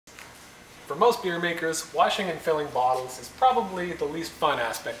For most beer makers, washing and filling bottles is probably the least fun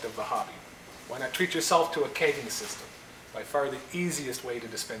aspect of the hobby. Why not treat yourself to a kegging system? By far the easiest way to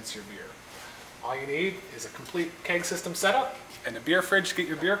dispense your beer. All you need is a complete keg system setup and a beer fridge to get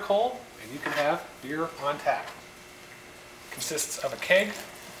your beer cold, and you can have beer on tap. It consists of a keg,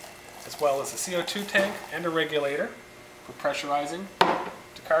 as well as a CO2 tank and a regulator for pressurizing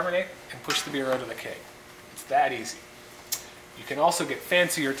to carbonate and push the beer out of the keg. It's that easy. You can also get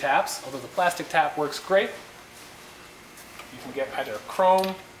fancier taps, although the plastic tap works great. You can get either a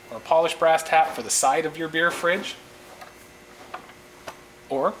chrome or a polished brass tap for the side of your beer fridge.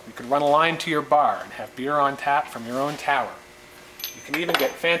 Or you could run a line to your bar and have beer on tap from your own tower. You can even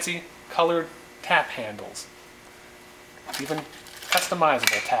get fancy colored tap handles, even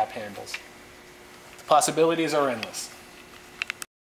customizable tap handles. The possibilities are endless.